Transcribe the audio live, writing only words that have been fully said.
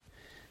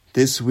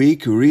This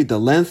week we read the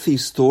lengthy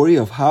story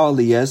of how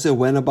Eliezer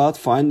went about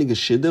finding a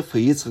shidduch for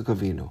Yitzchak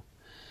Avinu.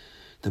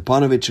 The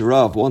Panovich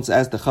Rav once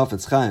asked the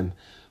Chafetz Chaim,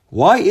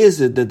 why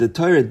is it that the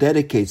Torah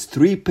dedicates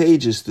 3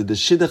 pages to the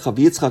shidduch of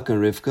Yitzchak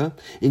and Rivka,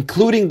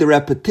 including the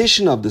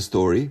repetition of the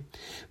story?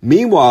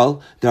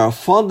 Meanwhile, there are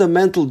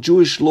fundamental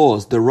Jewish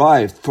laws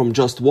derived from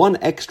just one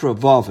extra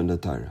vav in the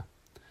Torah.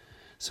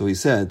 So he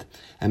said,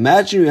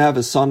 imagine you have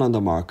a son on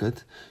the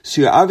market, so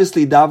you're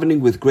obviously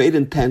davening with great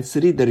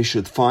intensity that he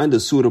should find a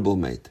suitable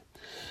mate.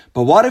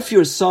 But what if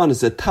your son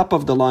is a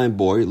top-of-the-line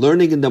boy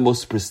learning in the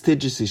most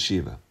prestigious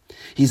yeshiva?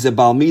 He's a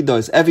Bal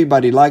Midos,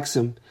 everybody likes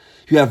him.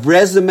 You have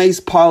resumes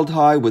piled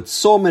high with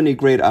so many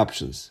great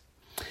options.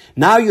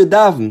 Now you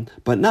daven,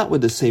 but not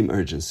with the same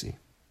urgency.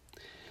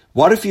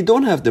 What if you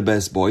don't have the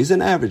best boy, he's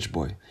an average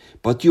boy,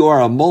 but you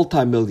are a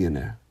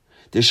multi-millionaire?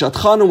 The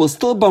Shatchanim will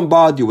still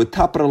bombard you with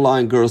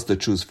top-of-the-line girls to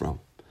choose from.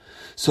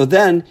 So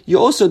then, you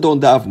also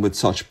don't daven with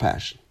such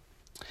passion.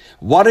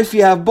 What if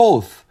you have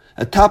both?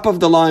 A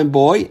top-of-the-line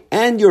boy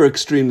and you're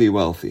extremely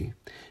wealthy.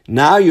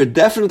 Now you're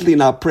definitely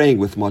not praying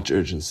with much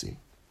urgency.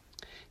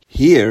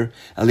 Here,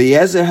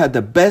 Eliezer had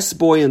the best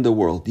boy in the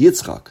world,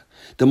 Yitzchak,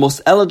 the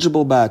most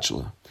eligible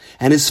bachelor.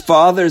 And his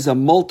father is a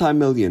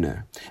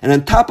multimillionaire. And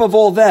on top of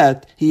all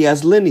that, he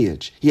has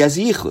lineage. He has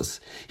yichus.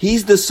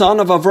 He's the son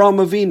of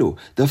Avraham Avinu,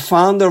 the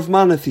founder of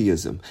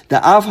monotheism,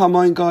 the Av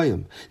HaMoin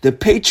Goyim, the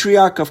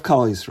patriarch of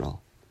Kal Yisrael.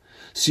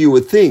 So you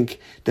would think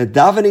that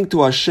davening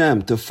to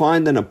Hashem to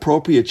find an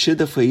appropriate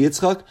shidduch for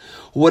Yitzchak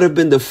would have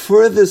been the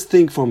furthest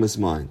thing from his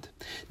mind.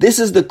 This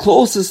is the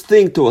closest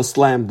thing to a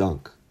slam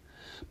dunk.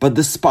 But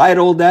despite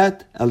all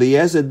that,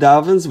 Eliezer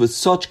davens with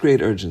such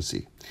great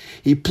urgency.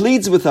 He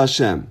pleads with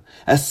Hashem,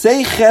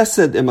 Asay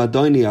chesed im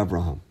Adoni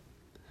Avraham.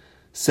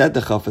 Said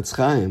the Chafetz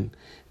Chaim,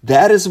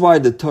 that is why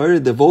the Torah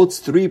devotes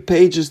 3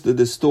 pages to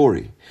this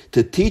story,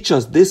 to teach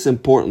us this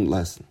important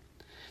lesson,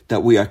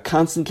 that we are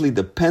constantly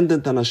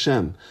dependent on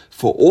Hashem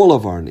for all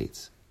of our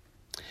needs.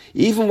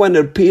 Even when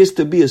it appears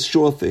to be a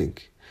sure thing,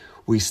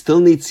 we still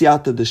need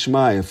siyata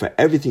d'shmaya for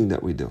everything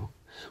that we do.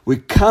 We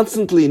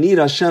constantly need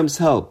Hashem's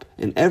help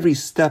in every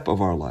step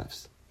of our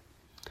lives.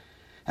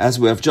 As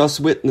we have just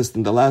witnessed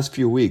in the last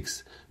few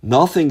weeks,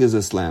 nothing is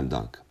a slam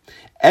dunk.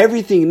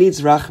 Everything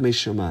needs rachmei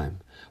shamayim.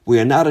 We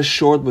are not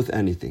assured with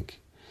anything.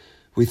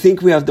 We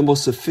think we have the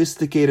most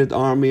sophisticated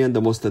army and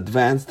the most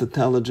advanced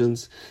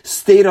intelligence,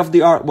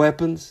 state-of-the-art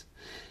weapons.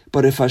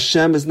 But if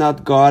Hashem is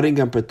not guarding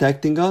and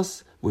protecting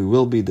us, we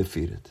will be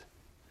defeated.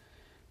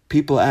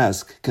 People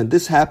ask, can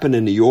this happen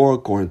in New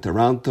York or in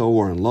Toronto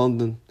or in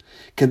London?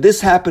 Can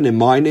this happen in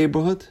my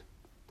neighborhood?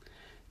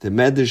 The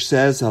Medrash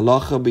says,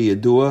 Halacha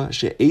b'yedua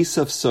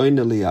she'esav soyne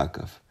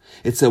liYaakov.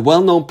 It's a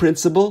well-known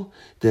principle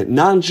that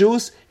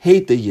non-Jews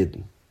hate the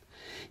Yidden.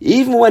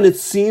 Even when it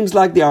seems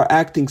like they are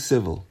acting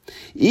civil,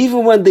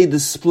 even when they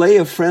display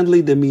a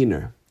friendly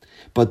demeanor,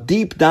 but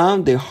deep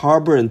down they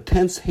harbor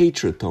intense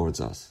hatred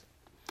towards us.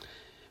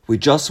 We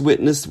just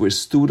witnessed where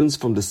students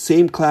from the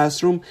same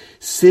classroom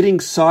sitting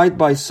side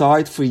by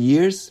side for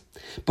years,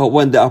 but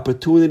when the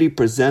opportunity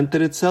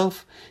presented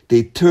itself,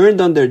 they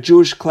turned on their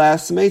Jewish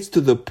classmates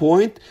to the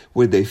point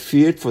where they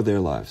feared for their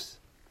lives.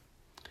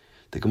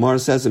 The Gemara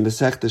says in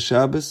Masechta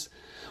Shabbos,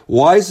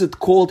 why is it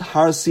called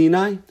Har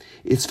Sinai?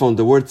 It's from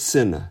the word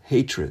sinna,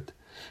 hatred.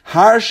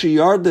 Har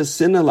sheyarda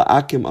sinna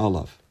la'akim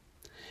alav.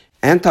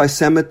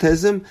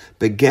 Anti-Semitism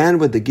began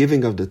with the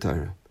giving of the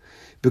Torah,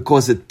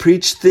 because it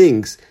preached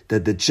things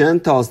that the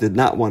Gentiles did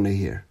not want to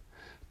hear,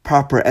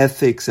 proper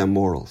ethics and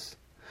morals.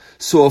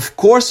 So of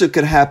course it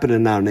could happen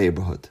in our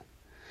neighborhood.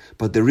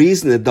 But the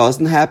reason it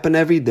doesn't happen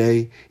every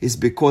day is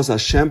because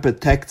Hashem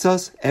protects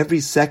us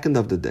every second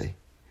of the day.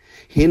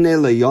 Hine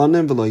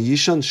le'yonim v'lo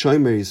yishan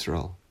shomer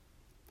Yisrael.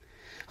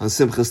 On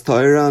Simchas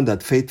Torah, on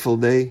that fateful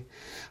day,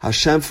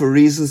 Hashem, for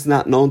reasons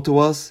not known to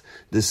us,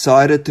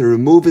 decided to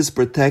remove His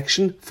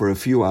protection for a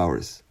few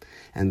hours.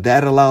 And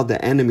that allowed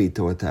the enemy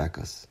to attack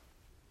us.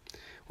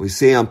 We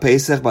say on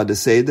Pesach by the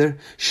Seder,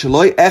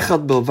 Shloi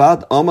echad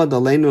bilvad amad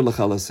aleinu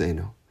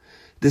l'chalasenu.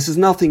 This is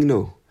nothing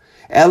new.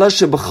 Ela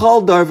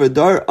shebechal dar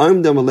v'dar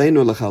amdam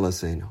aleinu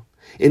l'chalasenu.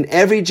 In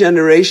every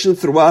generation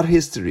throughout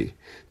history,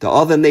 the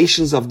other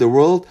nations of the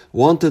world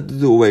wanted to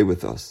do away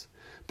with us.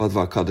 But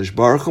v'akadosh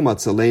baruch hu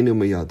matzalenu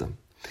miyadam.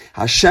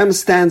 Hashem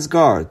stands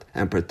guard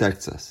and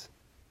protects us.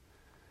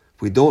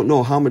 We don't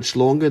know how much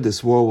longer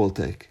this war will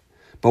take.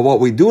 But what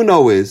we do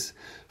know is,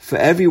 for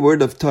every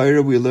word of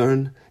Torah we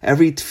learn,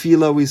 every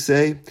tefillah we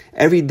say,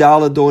 every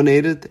dollar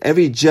donated,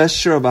 every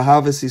gesture of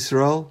Ahavas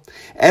Yisrael,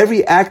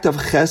 every act of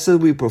chesed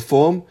we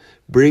perform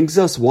brings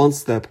us one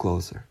step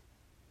closer.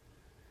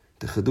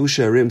 The Chidush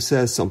Harim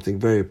says something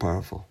very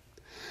powerful.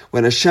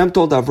 When Hashem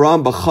told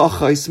Avraham B'cha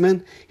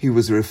Chaisman, He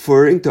was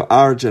referring to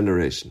our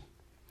generation.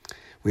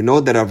 We know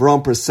that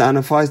Avraham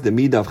personifies the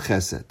midah of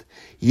chesed.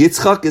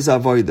 Yitzchak is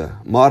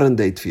avoida, modern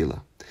day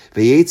tefillah.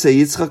 V'yetze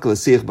Yitzchak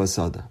l'sich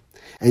basada.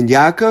 And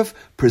Yaakov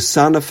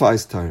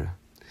personifies Torah.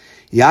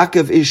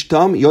 Yaakov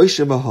ishtam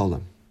yoshev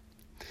v'holam.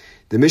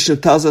 The Mishnah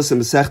tells us in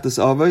Masechtas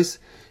Avos,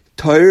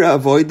 Torah,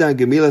 avoida, and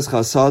gemilas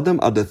chasadim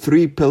are the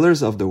 3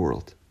 pillars of the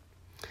world.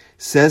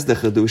 Says the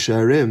Chidush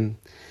Harim,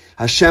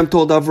 Hashem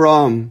told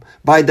Avraham,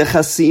 by the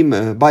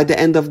Chasima, by the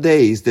end of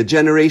days, the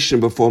generation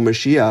before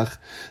Mashiach,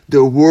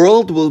 the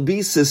world will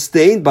be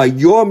sustained by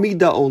your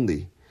midah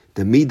only,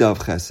 the midah of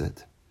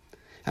Chesed.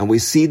 And we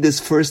see this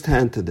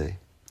firsthand today.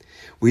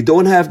 We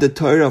don't have the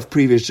Torah of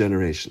previous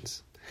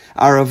generations.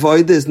 Our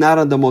avodah is not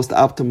on the most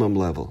optimum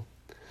level.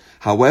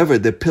 However,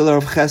 the pillar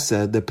of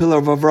Chesed, the pillar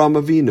of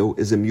Avraham Avinu,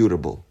 is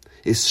immutable,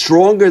 is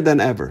stronger than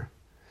ever.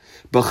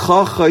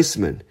 B'cha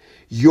Chaisman,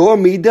 your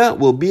midah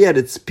will be at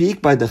its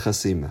peak by the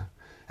Chasima,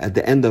 at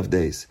the end of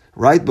days,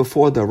 right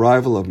before the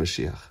arrival of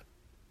Mashiach.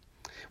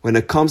 When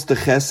it comes to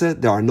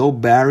Chesed, there are no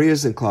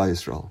barriers in Klal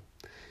Yisrael.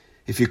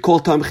 If you call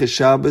Tamchei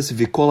Shabbos, if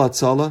you call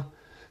Hatzalah,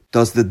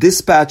 does the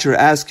dispatcher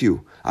ask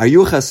you, are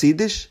you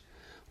Hasidish?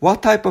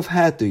 What type of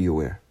hat do you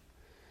wear?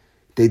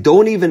 They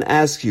don't even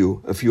ask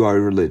you if you are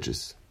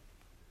religious.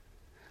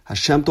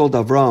 Hashem told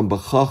Avraham,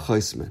 B'cha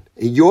Chaisman,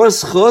 in your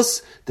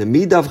schus, the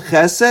midah of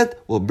Chesed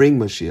will bring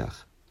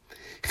Mashiach.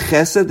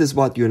 Chesed is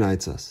what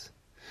unites us.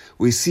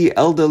 We see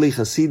elderly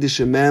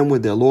Hasidic men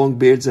with their long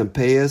beards and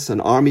payas on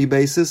army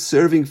bases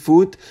serving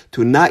food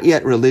to not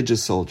yet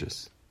religious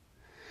soldiers.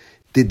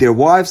 Did their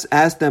wives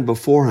ask them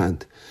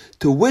beforehand,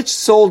 to which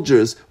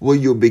soldiers will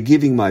you be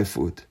giving my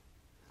food?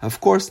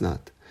 Of course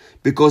not,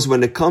 because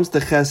when it comes to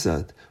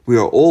Chesed, we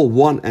are all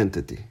one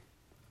entity.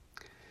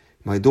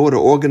 My daughter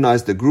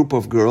organized a group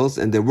of girls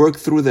and they worked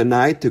through the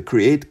night to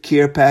create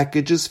care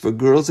packages for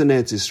girls in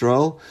Eretz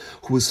Yisrael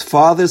whose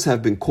fathers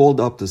have been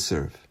called up to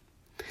serve.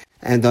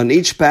 And on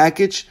each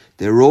package,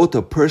 they wrote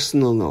a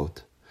personal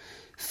note.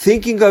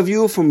 Thinking of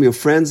you from your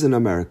friends in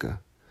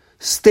America.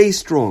 Stay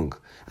strong.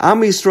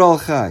 Am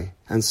Yisrael Chai.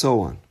 And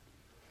so on.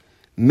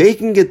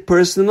 Making it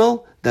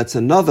personal, that's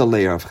another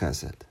layer of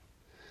Chesed.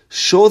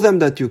 Show them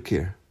that you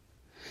care.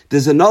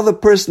 There's another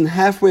person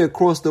halfway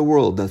across the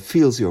world that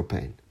feels your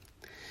pain.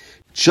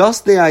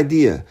 Just the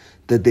idea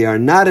that they are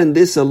not in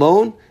this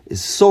alone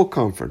is so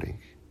comforting.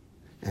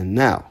 And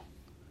now,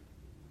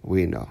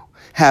 we know.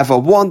 Have a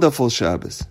wonderful Shabbos.